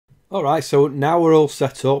Alright, so now we're all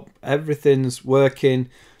set up, everything's working.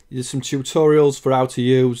 There's some tutorials for how to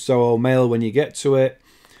use Zoho Mail when you get to it.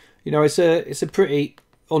 You know, it's a pretty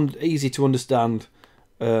easy to understand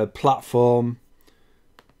platform.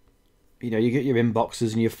 You know, you get your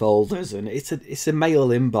inboxes and your folders, and it's a mail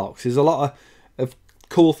inbox. There's a lot of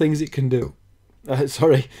cool things it can do.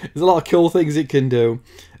 Sorry, there's a lot of cool things it can do.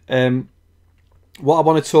 What I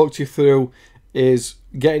want to talk to you through is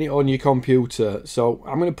getting it on your computer. So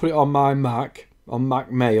I'm going to put it on my Mac, on Mac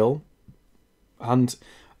Mail, and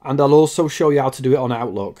I'll also show you how to do it on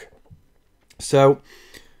Outlook. So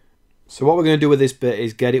what we're going to do with this bit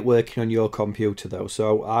is get it working on your computer though.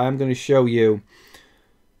 So I'm going to show you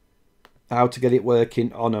how to get it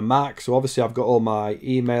working on a Mac. So obviously I've got all my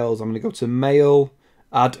emails. I'm going to go to Mail,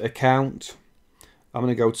 Add Account. I'm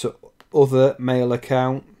going to go to Other Mail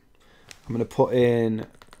Account. I'm going to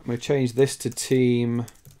change this to Team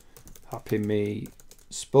Happy Me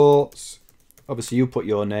Sports. Obviously you put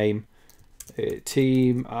your name.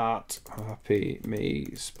 Team at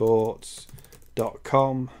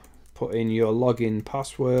happymesports.com. Put in your login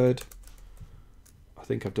password. I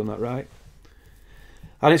think I've done that right.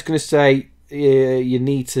 And it's going to say you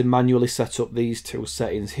need to manually set up these two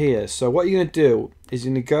settings here. So what you're going to do is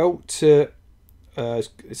you're going to go to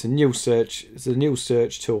it's a new search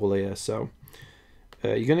tool here. So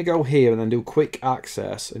you're going to go here and then do quick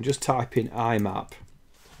access and just type in IMAP.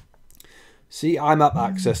 See IMAP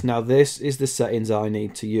access. Now this is the settings I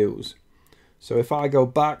need to use. So if I go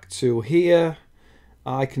back to here,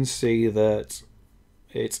 I can see that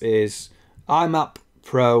it is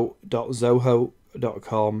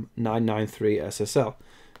imap.pro.zoho.com 993 SSL.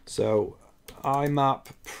 So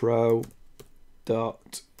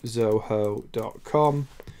imap.pro.zoho.com,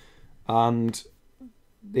 and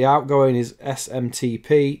the outgoing is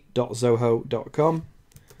smtp.zoho.com.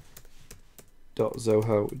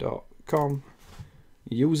 .zoho.com.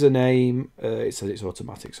 Username, it says it's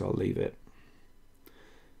automatic, so I'll leave it.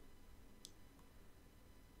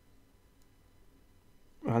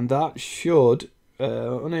 And that should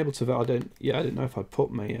unable to validate. Yeah, I didn't know if I'd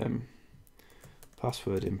put my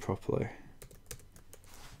password in properly.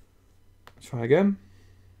 Try again.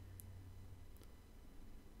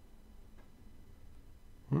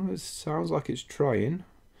 Well, it sounds like it's trying.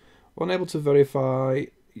 Unable to verify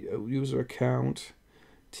user account.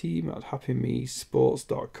 Team at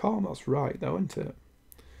happymesports.com. That's right, though, isn't it?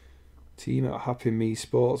 Team at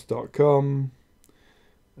happymesports.com.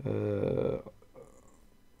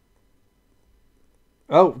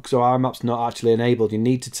 Oh, so IMAP's not actually enabled. You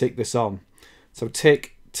need to tick this on. So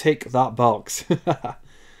tick that box.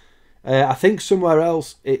 I think somewhere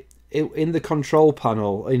else, in the control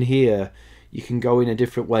panel in here, you can go in a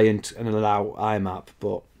different way and allow IMAP,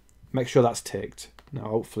 but make sure that's ticked. Now,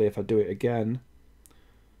 hopefully, if I do it again,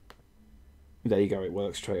 there you go, it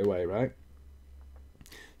works straight away, right?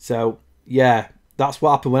 So, yeah, that's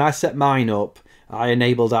what happened. When I set mine up, I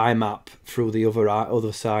enabled IMAP through the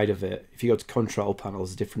other side of it. If you go to control panel,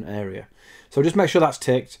 it's a different area. So just make sure that's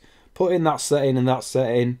ticked. Put in that setting and that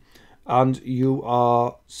setting, and you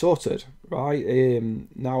are sorted, right?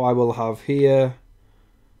 Now I will have here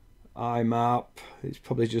IMAP. It's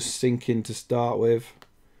probably just syncing to start with.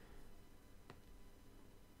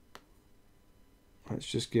 Let's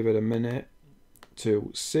just give it a minute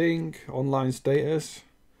to sync. Online status.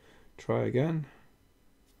 Try again.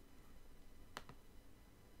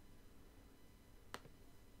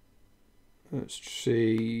 Let's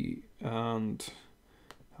see, and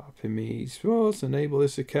Happy Me Sports, enable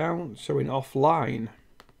this account, showing offline.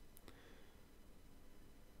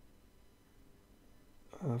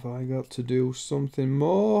 Have I got to do something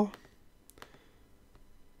more?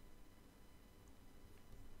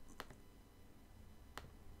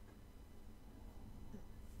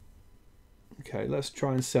 Okay, let's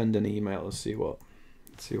try and send an email and see what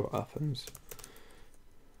happens.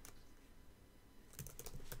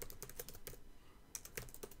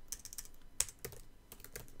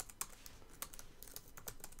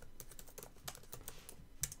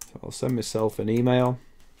 So I'll send myself an email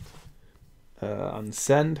and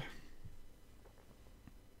send.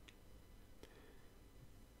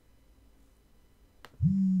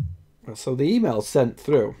 So the email's sent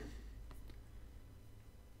through.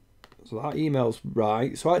 So that email's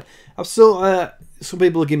right. So I've still some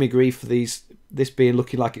people give me grief for this being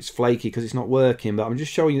looking like it's flaky because it's not working, but I'm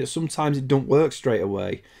just showing you that sometimes it don't work straight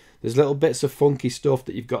away. There's little bits of funky stuff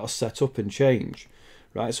that you've got to set up and change,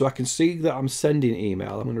 right? So I can see that I'm sending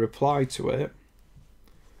email. I'm going to reply to it.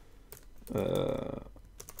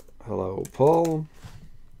 Hello, Paul.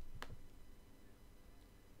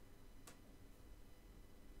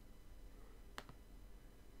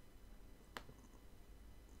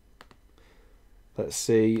 Let's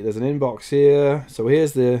see, there's an inbox here. So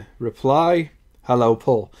here's the reply. Hello,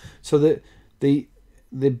 Paul. So the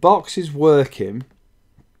box is working.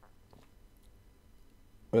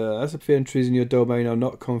 SFP entries in your domain are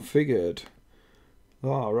not configured.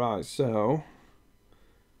 Alright, so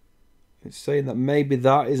it's saying that maybe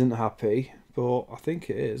that isn't happy, but I think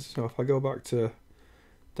it is. So if I go back to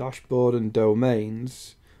dashboard and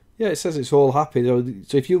domains, yeah, it says it's all happy.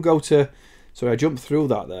 So if you go to, sorry, I jumped through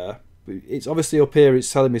that there. It's obviously up here,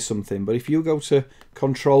 it's telling me something, but if you go to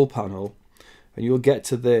control panel and you'll get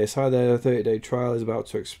to this, hi there, 30-day trial is about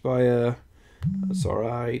to expire, that's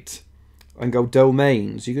alright, and go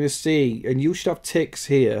domains, you're going to see, and you should have ticks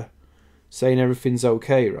here saying everything's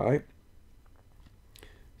okay, right?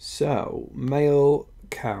 So mail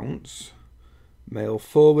counts, mail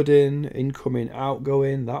forwarding, incoming,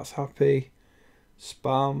 outgoing, that's happy,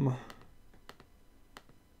 spam,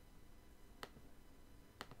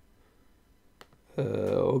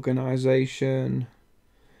 organization,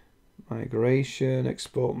 migration,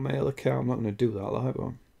 export mail account. I'm not going to do that live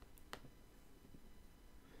one.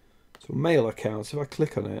 So mail accounts, if I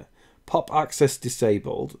click on it, pop access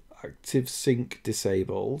disabled, active sync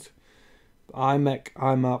disabled,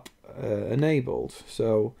 IMAP enabled.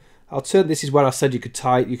 So I'll turn, this is where I said you could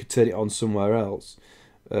type, you could turn it on somewhere else.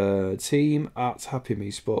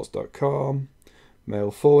 Team@happymesports.com,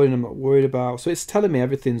 mail forwarding I'm not worried about. So it's telling me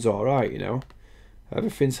everything's alright, you know.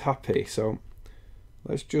 Everything's happy. So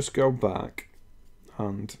let's just go back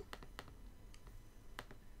and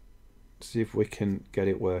see if we can get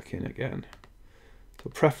it working again. So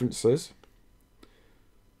preferences.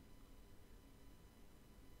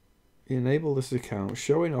 Enable this account,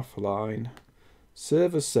 showing offline,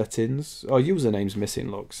 server settings. Oh, username's missing,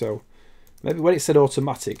 look. So maybe when it said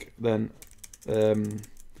automatic, then it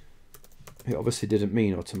obviously didn't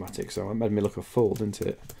mean automatic. So it made me look a fool, didn't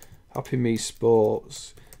it?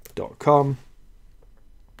 happymesports.com,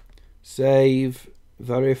 save,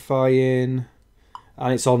 verifying,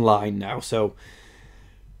 and it's online now. So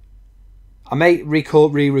I may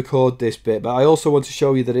re-record this bit, but I also want to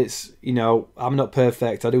show you that it's, you know, I'm not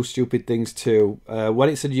perfect. I do stupid things too. When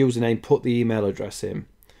it said username, put the email address in.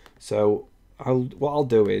 So what I'll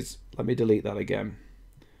do is, let me delete that again.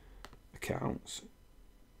 Accounts.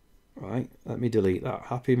 Right, let me delete that.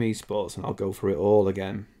 Happy Me Sports, and I'll go for it all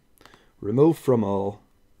again. Remove from all.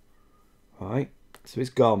 Right, so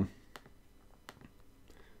it's gone.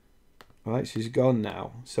 Right, she's gone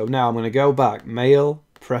now. So now I'm going to go back, mail,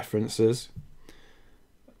 preferences.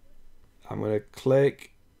 I'm going to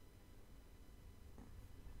click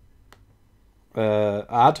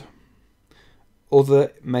add,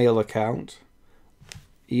 other mail account,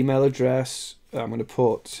 email address. I'm going to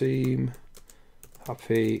put team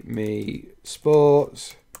Happy Me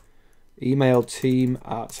Sports, email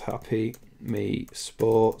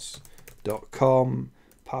team@happymesports.com,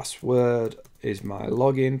 password is my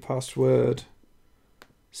login password,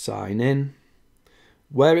 sign in.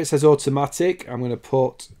 Where it says automatic, I'm going to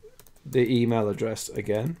put the email address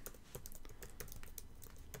again.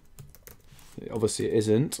 Obviously it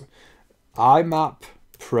isn't.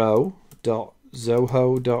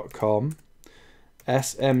 imappro.zoho.com,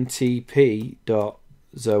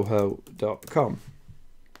 smtp.zoho.com.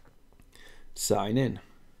 Sign in.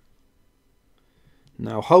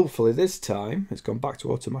 Now hopefully this time it's gone back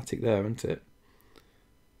to automatic there, isn't it?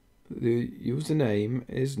 The username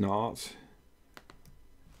is not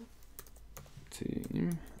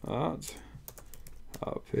team at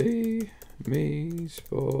Happy Me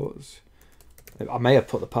Sports. I may have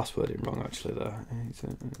put the password in wrong actually there.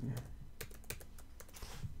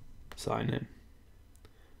 Sign in.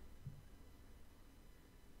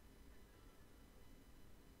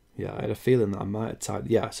 Yeah, I had a feeling that I might have typed,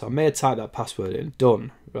 yeah, so I may have typed that password in.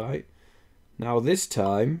 Done, right? Now this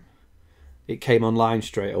time it came online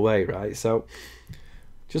straight away, right? So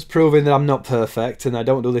just proving that I'm not perfect, and I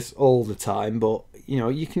don't do this all the time, but you know,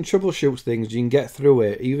 you can troubleshoot things, you can get through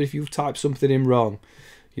it, even if you've typed something in wrong.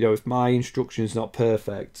 You know, if my instruction's not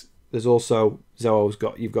perfect, there's also Zoho's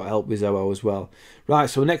got, you've got help with Zoho as well. Right,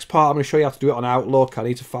 so the next part, I'm going to show you how to do it on Outlook. I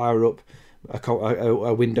need to fire up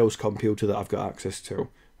a Windows computer that I've got access to.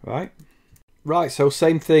 Right, so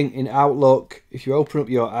same thing in Outlook. If you open up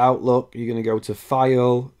your Outlook, you're going to go to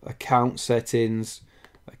File, Account Settings,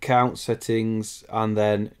 and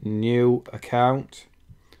then New Account.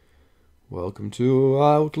 Welcome to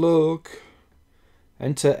Outlook.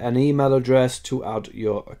 Enter an email address to add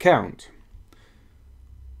your account.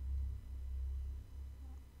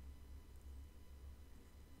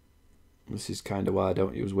 This is kind of why I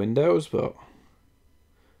don't use Windows, but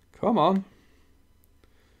come on.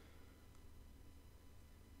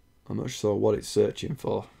 I'm not sure what it's searching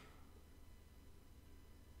for.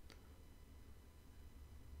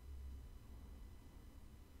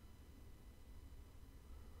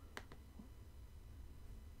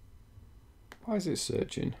 Why is it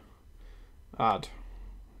searching? Add.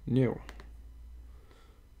 New.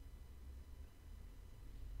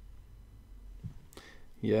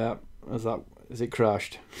 Yeah, has it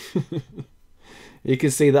crashed? You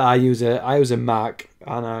can see that I use a Mac,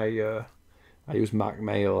 and I use Mac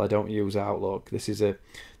Mail. I don't use Outlook. This is an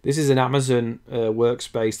Amazon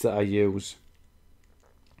workspace that I use,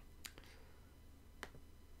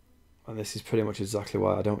 and this is pretty much exactly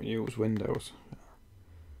why I don't use Windows.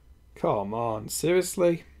 Come on,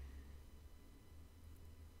 seriously?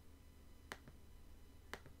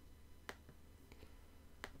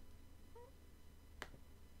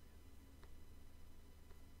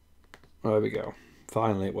 There we go.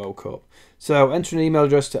 Finally it woke up. So enter an email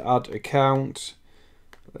address to add account.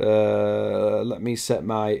 Let me set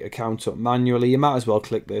my account up manually. You might as well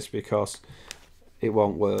click this because it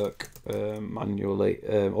won't work manually,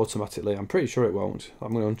 automatically. I'm pretty sure it won't.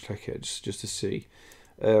 I'm going to uncheck it just to see.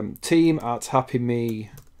 Team at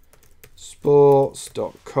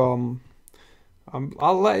happymesports.com.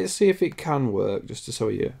 I'll let it see if it can work, just to show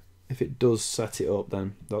you. If it does set it up,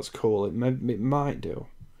 then that's cool. It might do.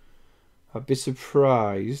 I'd be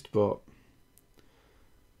surprised, but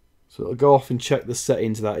so it'll go off and check the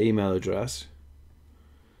settings of that email address.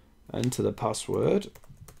 Enter the password.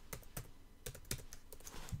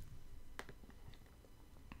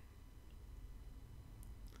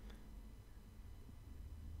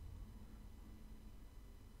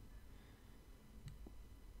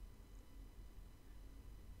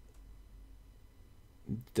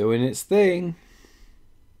 Doing its thing.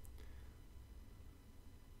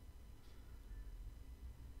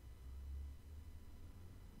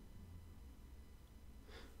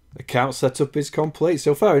 Account setup is complete.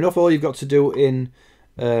 So fair enough. All you've got to do in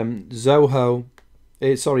Zoho,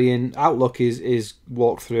 in Outlook is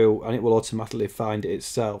walk through, and it will automatically find it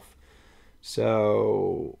itself.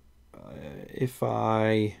 So if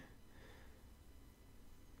I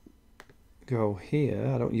go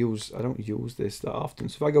here, I don't use this that often.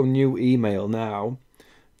 So if I go new email now,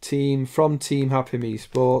 from Team Happy Me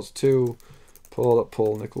Sports to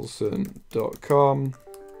paul@paulnicholson.com.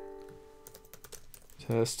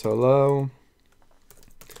 Test hello.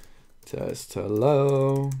 Test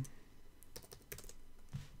hello.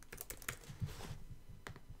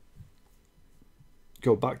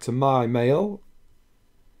 Go back to my mail.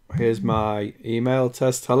 Here's my email.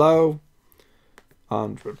 Test hello.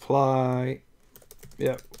 And reply.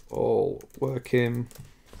 Yep, all working.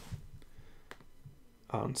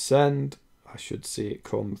 And send. I should see it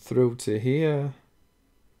come through to here.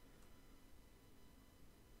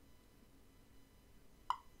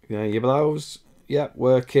 Yeah, your blouse. Yep,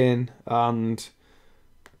 working. And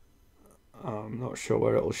I'm not sure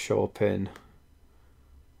where it'll show up in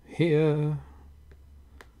here,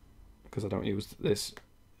 because I don't use this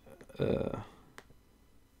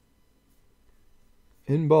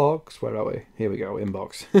inbox. Where are we? Here we go,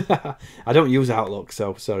 inbox. I don't use Outlook,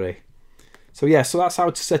 so sorry. So yeah, so that's how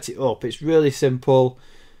to set it up. It's really simple.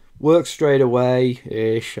 Works straight away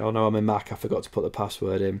ish. Oh no, I'm in Mac. I forgot to put the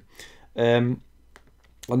password in.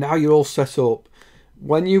 Well, now you're all set up.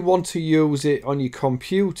 When you want to use it on your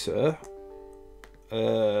computer,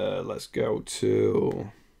 let's go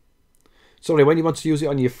to... Sorry, when you want to use it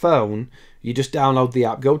on your phone, you just download the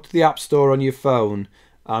app. Go to the App Store on your phone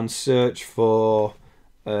and search for...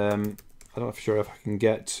 I'm not sure if I can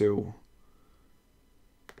get to...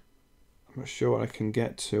 I'm not sure what I can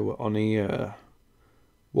get to on here.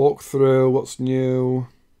 Walk through, what's new...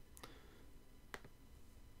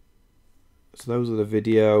 So those are the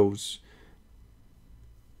videos.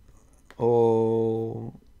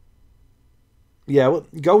 Oh, yeah. Well,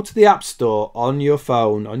 go to the App Store on your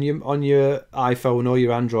phone, on your iPhone or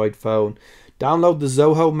your Android phone. Download the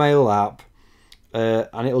Zoho Mail app,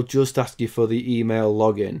 and it'll just ask you for the email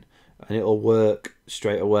login, and it'll work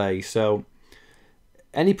straight away. So,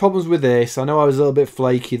 any problems with this? I know I was a little bit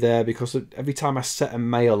flaky there because every time I set a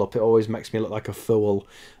mail up, it always makes me look like a fool.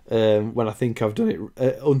 When I think I've done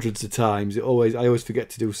it hundreds of times, I always forget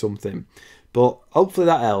to do something. But hopefully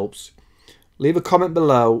that helps. Leave a comment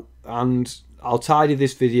below, and I'll tidy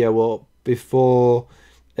this video up before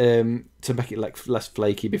to make it less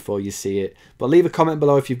flaky before you see it. But leave a comment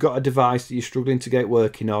below if you've got a device that you're struggling to get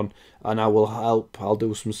working on, and I will help. I'll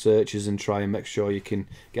do some searches and try and make sure you can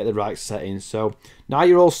get the right settings. So now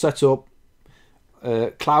you're all set up,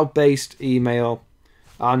 cloud-based email,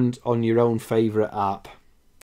 and on your own favourite app.